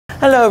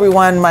Hello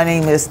everyone, my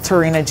name is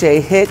Tarina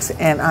J. Hicks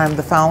and I'm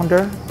the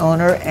founder,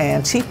 owner,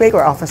 and Chief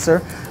Baker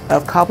Officer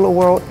of Cobbler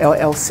World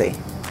LLC.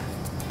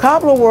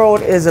 Cobbler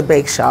World is a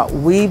bake shop.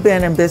 We've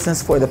been in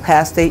business for the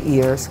past 8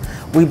 years.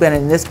 We've been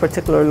in this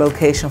particular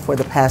location for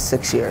the past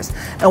 6 years.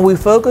 And we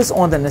focus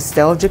on the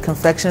nostalgic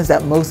confections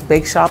that most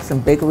bake shops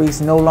and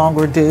bakeries no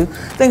longer do.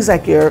 Things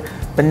like your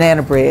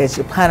banana breads,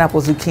 your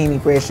pineapple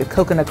zucchini breads, your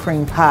coconut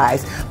cream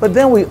pies. But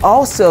then we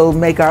also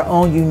make our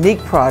own unique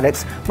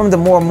products from the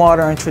more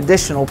modern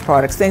traditional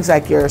products. Things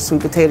like your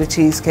sweet potato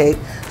cheesecake,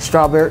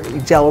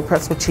 strawberry jello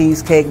pretzel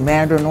cheesecake,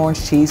 mandarin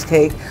orange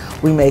cheesecake.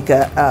 We make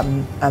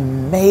an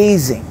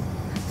amazing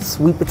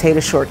sweet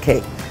potato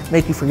shortcake.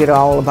 Make you forget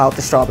all about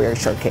the strawberry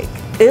shortcake.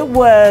 It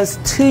was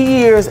 2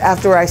 years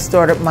after I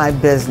started my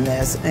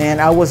business, and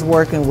I was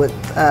working with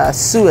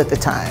Sue at the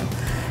time.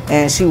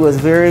 And she was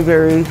very,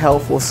 very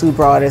helpful. Sue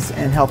brought us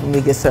in helping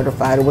me get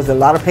certified. It was a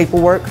lot of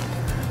paperwork,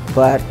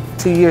 but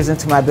 2 years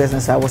into my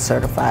business, I was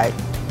certified.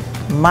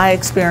 My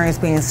experience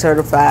being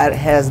certified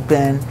has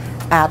been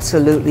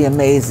absolutely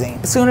amazing.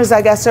 As soon as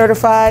I got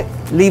certified,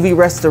 Levy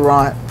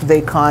Restaurant, they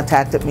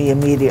contacted me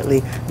immediately.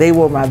 They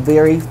were my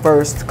very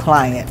first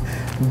client.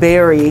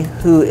 Barry,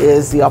 who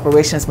is the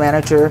operations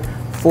manager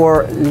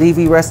for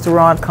Levy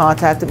Restaurant,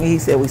 contacted me. He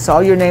said, "We saw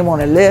your name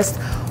on a list.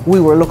 We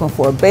were looking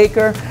for a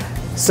baker.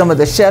 Some of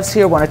the chefs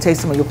here want to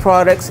taste some of your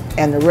products,"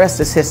 and the rest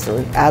is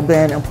history. I've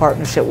been in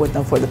partnership with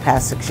them for the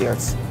past 6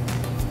 years.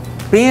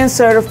 Being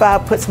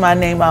certified puts my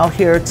name out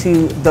here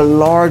to the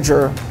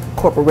larger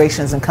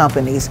corporations and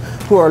companies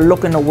who are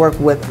looking to work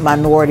with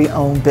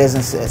minority-owned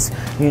businesses.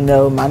 You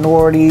know,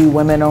 minority,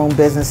 women-owned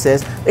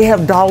businesses. They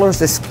have dollars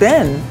to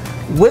spend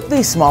with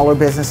these smaller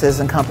businesses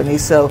and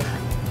companies, so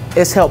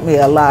it's helped me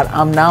a lot.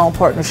 I'm now in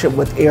partnership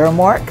with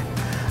Aramark.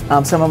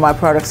 Some of my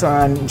products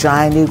are on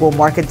Giant Eagle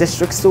Market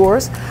District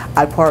stores.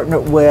 I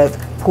partnered with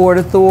Port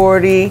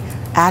Authority,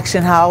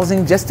 Action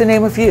Housing, just to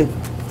name a few.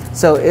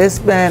 So it's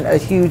been a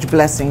huge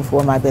blessing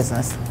for my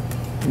business.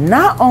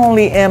 Not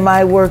only am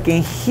I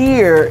working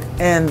here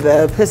in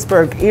the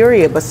Pittsburgh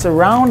area, but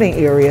surrounding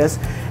areas,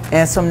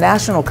 and some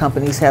national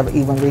companies have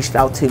even reached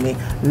out to me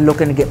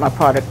looking to get my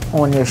product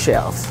on their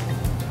shelves.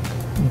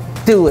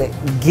 Do it,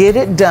 get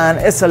it done.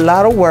 It's a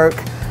lot of work.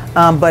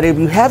 But if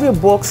you have your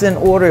books in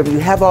order, if you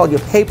have all your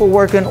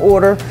paperwork in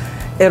order,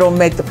 it'll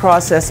make the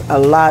process a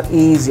lot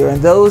easier. And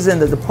those in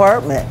the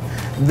department,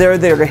 they're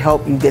there to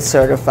help you get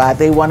certified.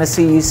 They want to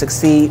see you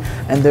succeed,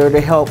 and they're to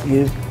help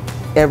you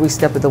every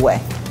step of the way.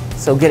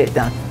 So get it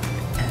done.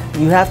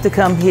 You have to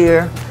come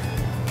here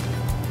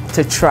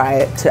to try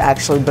it, to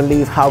actually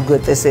believe how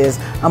good this is.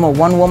 I'm a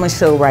one-woman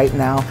show right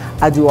now.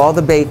 I do all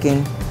the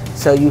baking.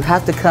 So you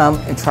have to come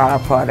and try our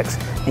products,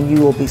 and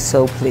you will be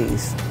so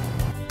pleased.